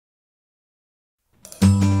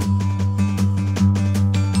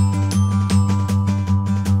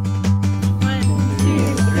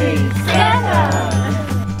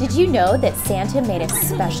Did you know that Santa made a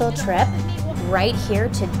special trip right here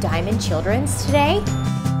to Diamond Children's today?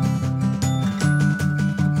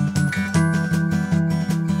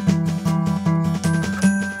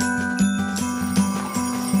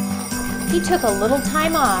 He took a little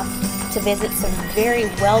time off to visit some very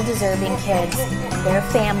well-deserving kids and their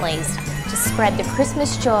families to spread the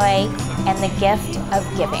Christmas joy and the gift of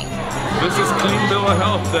giving. This is Clean Bill of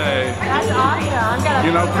Health Day. That's awesome.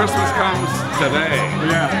 You know, Christmas comes today.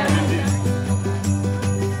 Yeah.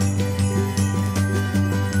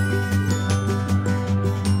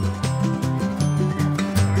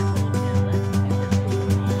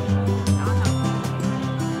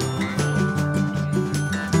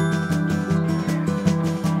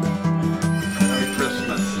 Merry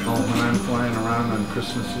Christmas. Oh, when I'm flying around on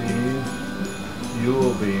Christmas Eve, you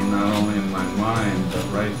will be not only in my mind, but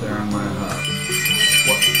right there in my heart.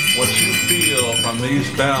 What you feel from these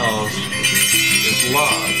bells is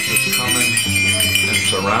love that's coming and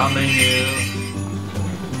surrounding you.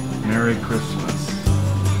 Merry Christmas.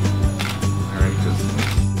 Merry Christmas.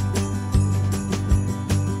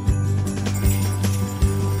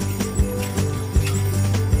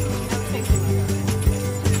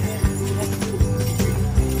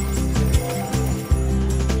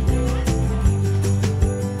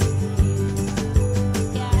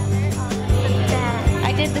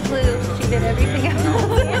 I did the glue. She did everything else.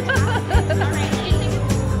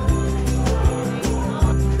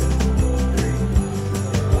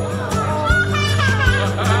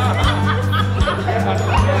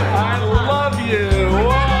 I love you. Whoa,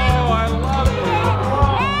 I love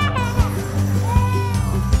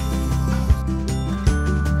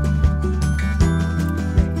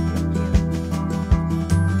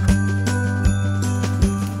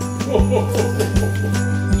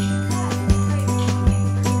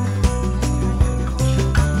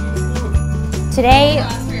Today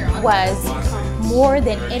was more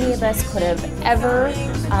than any of us could have ever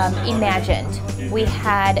imagined. We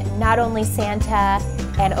had not only Santa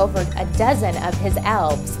and over a dozen of his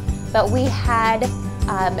elves, but we had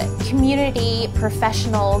community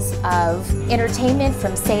professionals of entertainment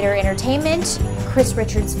from Satyr Entertainment, Chris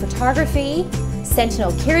Richards Photography.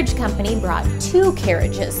 Sentinel Carriage Company brought 2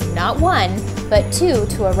 carriages, not 1, but 2,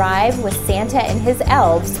 to arrive with Santa and his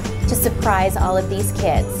elves to surprise all of these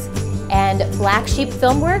kids. And Black Sheep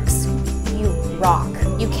Filmworks, you rock.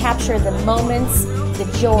 You capture the moments, the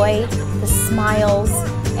joy, the smiles,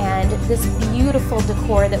 and this beautiful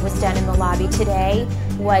decor that was done in the lobby today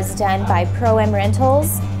was done by Pro-M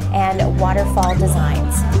Rentals and Waterfall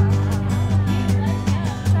Designs.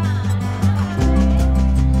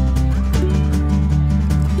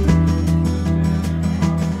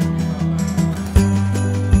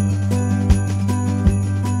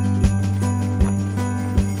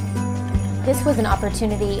 This was an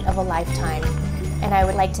opportunity of a lifetime, and I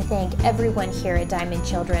would like to thank everyone here at Diamond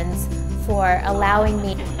Children's for allowing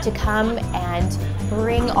me to come and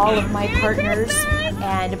bring all of my partners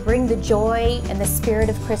and bring the joy and the spirit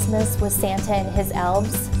of Christmas with Santa and his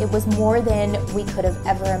elves. It was more than we could have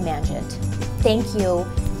ever imagined. Thank you,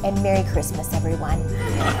 and Merry Christmas, everyone.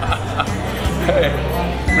 Hey,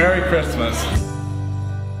 Merry Christmas.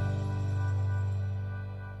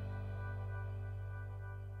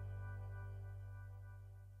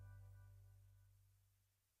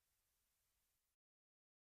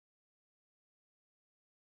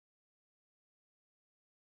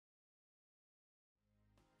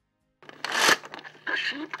 The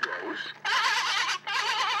sheep goes.